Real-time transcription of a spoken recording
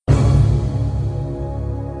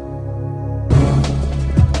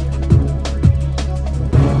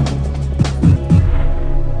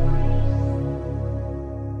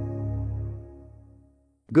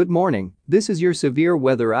Good morning, this is your severe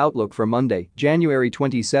weather outlook for Monday, January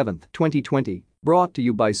 27, 2020, brought to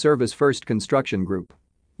you by Service First Construction Group,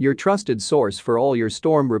 your trusted source for all your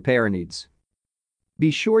storm repair needs.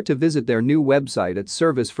 Be sure to visit their new website at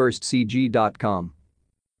servicefirstcg.com.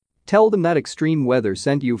 Tell them that Extreme Weather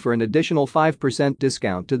sent you for an additional 5%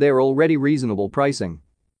 discount to their already reasonable pricing.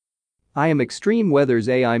 I am Extreme Weather's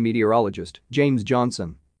AI meteorologist, James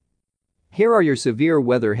Johnson. Here are your severe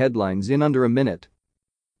weather headlines in under a minute.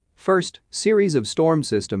 First, series of storm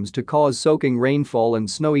systems to cause soaking rainfall and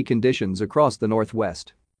snowy conditions across the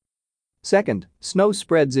northwest. Second, snow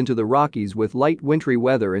spreads into the Rockies with light wintry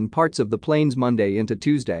weather in parts of the plains Monday into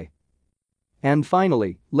Tuesday. And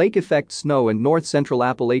finally, lake effect snow and north-central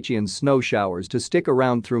Appalachian snow showers to stick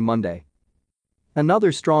around through Monday.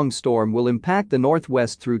 Another strong storm will impact the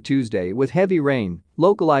northwest through Tuesday with heavy rain,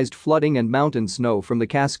 localized flooding and mountain snow from the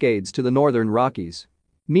Cascades to the northern Rockies.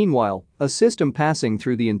 Meanwhile, a system passing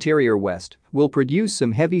through the interior west will produce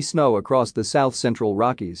some heavy snow across the south-central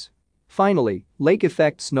Rockies. Finally, lake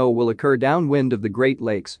effect snow will occur downwind of the Great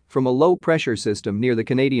Lakes from a low-pressure system near the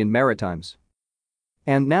Canadian Maritimes.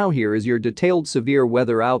 And now here is your detailed severe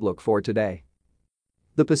weather outlook for today.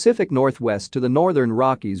 The Pacific Northwest to the northern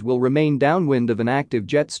Rockies will remain downwind of an active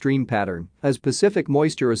jet stream pattern as Pacific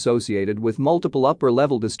moisture associated with multiple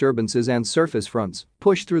upper-level disturbances and surface fronts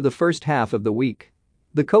push through the first half of the week.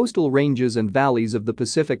 The coastal ranges and valleys of the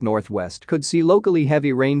Pacific Northwest could see locally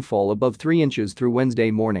heavy rainfall above 3 inches through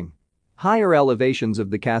Wednesday morning. Higher elevations of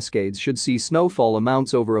the Cascades should see snowfall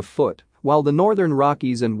amounts over a foot, while the northern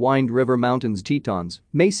Rockies and Wind River Mountains Tetons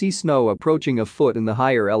may see snow approaching a foot in the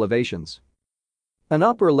higher elevations. An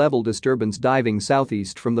upper-level disturbance diving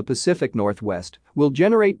southeast from the Pacific Northwest will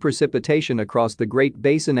generate precipitation across the Great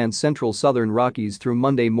Basin and central southern Rockies through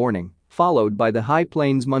Monday morning, followed by the High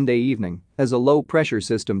Plains Monday evening as a low-pressure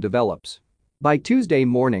system develops. By Tuesday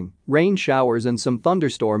morning, rain showers and some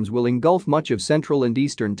thunderstorms will engulf much of central and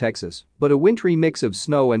eastern Texas, but a wintry mix of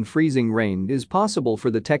snow and freezing rain is possible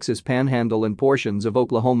for the Texas Panhandle and portions of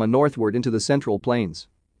Oklahoma northward into the Central Plains.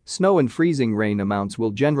 Snow and freezing rain amounts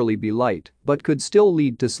will generally be light but could still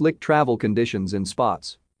lead to slick travel conditions in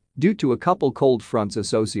spots. Due to a couple cold fronts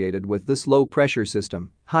associated with this low-pressure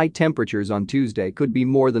system, high temperatures on Tuesday could be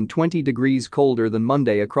more than 20 degrees colder than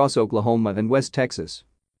Monday across Oklahoma and West Texas.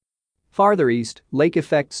 Farther east, lake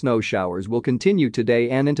effect snow showers will continue today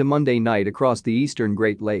and into Monday night across the eastern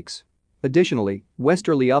Great Lakes. Additionally,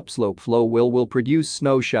 westerly upslope flow will produce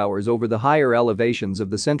snow showers over the higher elevations of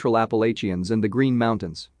the central Appalachians and the Green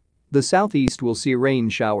Mountains. The southeast will see rain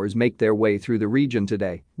showers make their way through the region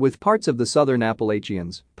today, with parts of the southern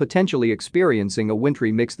Appalachians potentially experiencing a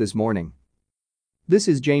wintry mix this morning. This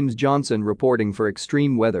is James Johnson reporting for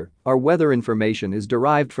Extreme Weather. Our weather information is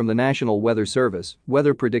derived from the National Weather Service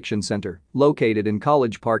Weather Prediction Center, located in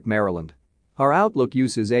College Park, Maryland. Our outlook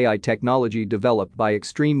uses AI technology developed by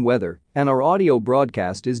Extreme Weather, and our audio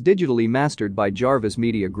broadcast is digitally mastered by Jarvis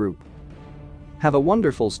Media Group. Have a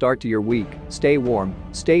wonderful start to your week, stay warm,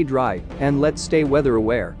 stay dry, and let's stay weather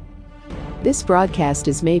aware. This broadcast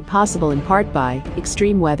is made possible in part by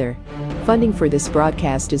Extreme Weather. Funding for this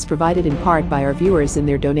broadcast is provided in part by our viewers and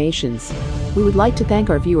their donations. We would like to thank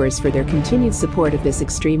our viewers for their continued support of this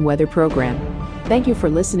Extreme Weather program. Thank you for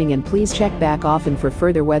listening, and please check back often for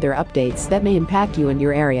further weather updates that may impact you and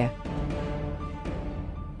your area.